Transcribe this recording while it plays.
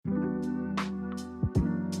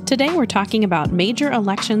Today we're talking about major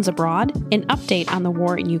elections abroad, an update on the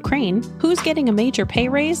war in Ukraine, who's getting a major pay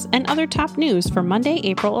raise, and other top news for Monday,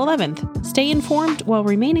 April 11th. Stay informed while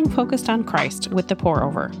remaining focused on Christ with the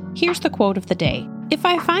pour-over. Here's the quote of the day. If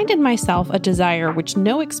I find in myself a desire which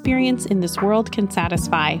no experience in this world can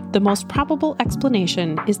satisfy, the most probable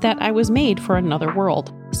explanation is that I was made for another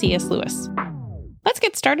world. C.S. Lewis. Let's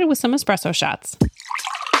get started with some espresso shots.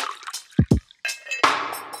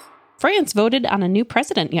 France voted on a new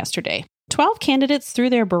president yesterday. 12 candidates threw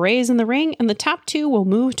their berets in the ring, and the top two will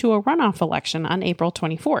move to a runoff election on April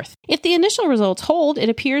 24th. If the initial results hold, it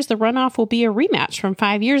appears the runoff will be a rematch from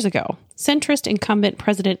 5 years ago. Centrist incumbent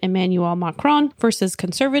President Emmanuel Macron versus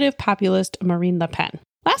conservative populist Marine Le Pen.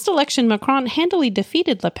 Last election, Macron handily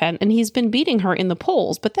defeated Le Pen, and he's been beating her in the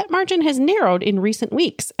polls, but that margin has narrowed in recent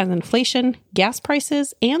weeks as inflation, gas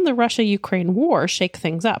prices, and the Russia-Ukraine war shake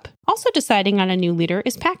things up. Also deciding on a new leader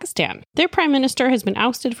is Pakistan. Their prime minister has been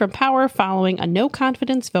ousted from power following a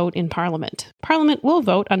no-confidence vote in parliament. Parliament will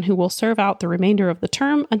vote on who will serve out the remainder of the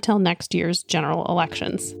term until next year's general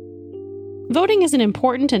elections. Voting is an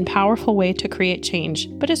important and powerful way to create change,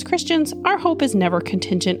 but as Christians, our hope is never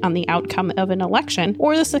contingent on the outcome of an election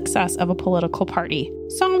or the success of a political party.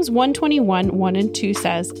 Psalms 121, 1 and 2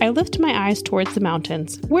 says, I lift my eyes towards the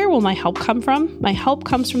mountains. Where will my help come from? My help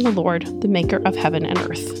comes from the Lord, the maker of heaven and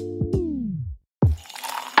earth.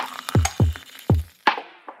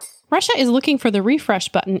 Russia is looking for the refresh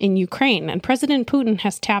button in Ukraine, and President Putin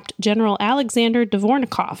has tapped General Alexander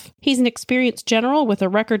Dvornikov. He's an experienced general with a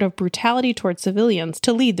record of brutality toward civilians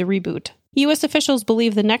to lead the reboot. U.S. officials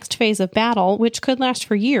believe the next phase of battle, which could last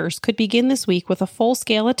for years, could begin this week with a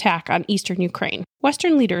full-scale attack on eastern Ukraine.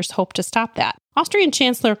 Western leaders hope to stop that. Austrian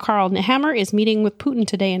Chancellor Karl Nehammer is meeting with Putin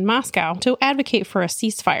today in Moscow to advocate for a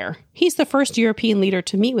ceasefire. He's the first European leader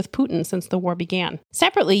to meet with Putin since the war began.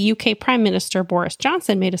 Separately, UK Prime Minister Boris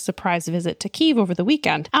Johnson made a surprise visit to Kyiv over the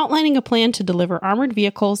weekend, outlining a plan to deliver armored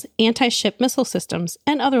vehicles, anti-ship missile systems,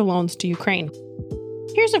 and other loans to Ukraine.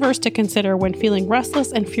 Here's a verse to consider when feeling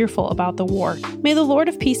restless and fearful about the war. May the Lord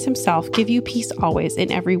of peace himself give you peace always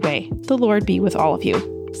in every way. The Lord be with all of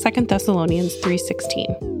you. 2 Thessalonians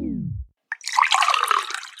 3:16.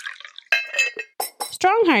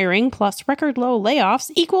 Strong hiring plus record low layoffs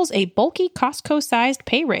equals a bulky Costco-sized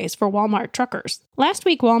pay raise for Walmart truckers. Last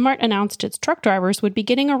week, Walmart announced its truck drivers would be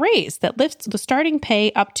getting a raise that lifts the starting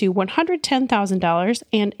pay up to $110,000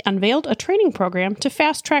 and unveiled a training program to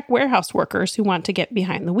fast-track warehouse workers who want to get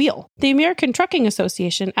behind the wheel. The American Trucking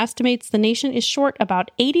Association estimates the nation is short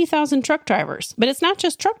about 80,000 truck drivers. But it's not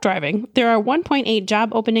just truck driving. There are 1.8 job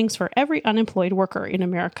openings for every unemployed worker in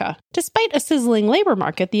America. Despite a sizzling labor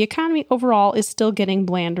market, the economy overall is still getting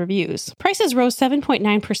bland reviews. Prices rose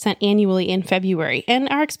 7.9% annually in February and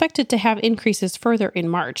are expected to have increases further in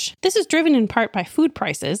March. This is driven in part by food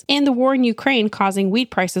prices and the war in Ukraine causing wheat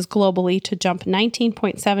prices globally to jump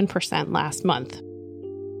 19.7% last month.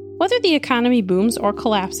 Whether the economy booms or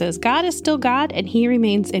collapses, God is still God and He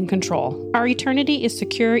remains in control. Our eternity is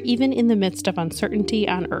secure even in the midst of uncertainty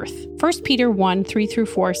on earth. 1 Peter 1,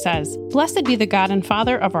 3-4 says, Blessed be the God and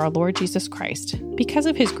Father of our Lord Jesus Christ. Because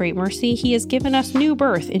of His great mercy, He has given us new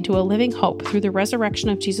birth into a living hope through the resurrection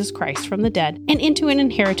of Jesus Christ from the dead and into an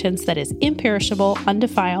inheritance that is imperishable,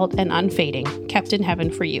 undefiled, and unfading, kept in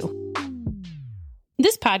heaven for you.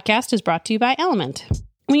 This podcast is brought to you by Element.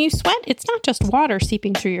 When you sweat, it's not just water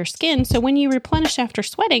seeping through your skin, so when you replenish after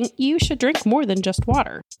sweating, you should drink more than just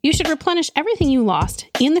water. You should replenish everything you lost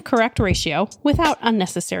in the correct ratio without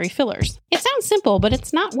unnecessary fillers. It sounds simple, but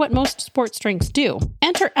it's not what most sports drinks do.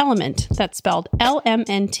 Enter Element, that's spelled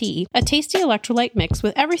LMNT, a tasty electrolyte mix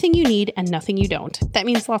with everything you need and nothing you don't. That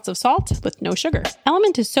means lots of salt with no sugar.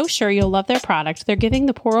 Element is so sure you'll love their product, they're giving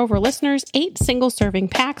the Pour Over listeners 8 single-serving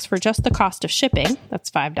packs for just the cost of shipping, that's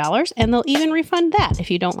 $5, and they'll even refund that if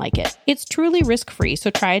you don't like it. It's truly risk-free,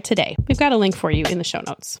 so try it today. We've got a link for you in the show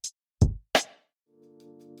notes.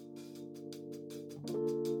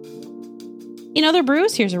 In other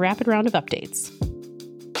brews, here's a rapid round of updates.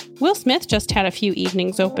 Will Smith just had a few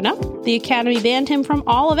evenings open up. The Academy banned him from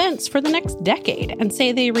all events for the next decade and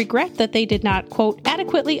say they regret that they did not, quote,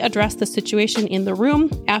 adequately address the situation in the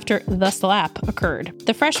room after the slap occurred.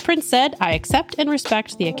 The Fresh Prince said, I accept and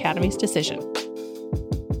respect the Academy's decision.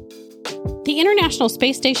 The International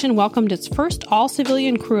Space Station welcomed its first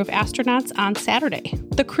all-civilian crew of astronauts on Saturday.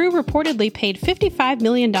 The crew reportedly paid $55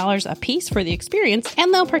 million apiece for the experience,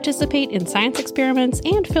 and they'll participate in science experiments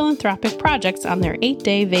and philanthropic projects on their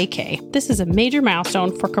 8-day vacay. This is a major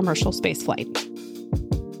milestone for commercial spaceflight.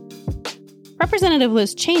 Representative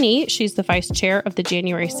Liz Cheney, she's the vice chair of the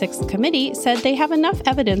January 6th committee, said they have enough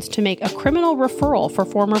evidence to make a criminal referral for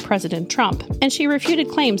former President Trump, and she refuted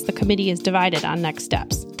claims the committee is divided on next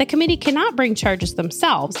steps. The committee cannot bring charges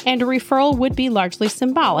themselves, and a referral would be largely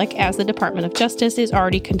symbolic as the Department of Justice is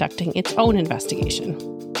already conducting its own investigation.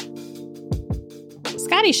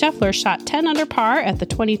 Scottie Scheffler shot 10 under par at the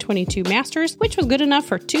 2022 Masters, which was good enough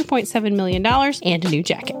for $2.7 million and a new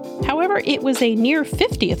jacket. However, it was a near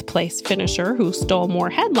 50th place finisher who stole more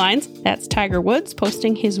headlines. That's Tiger Woods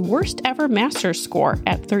posting his worst ever Masters score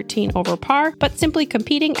at 13 over par, but simply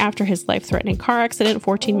competing after his life-threatening car accident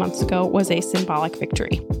 14 months ago was a symbolic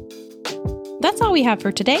victory. That's all we have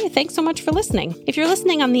for today. Thanks so much for listening. If you're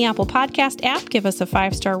listening on the Apple Podcast app, give us a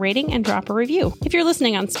 5-star rating and drop a review. If you're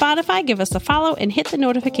listening on Spotify, give us a follow and hit the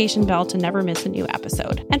notification bell to never miss a new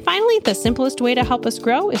episode. And finally, the simplest way to help us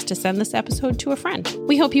grow is to send this episode to a friend.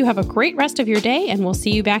 We hope you have a great rest of your day, and we'll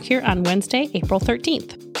see you back here on Wednesday, April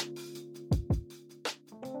 13th.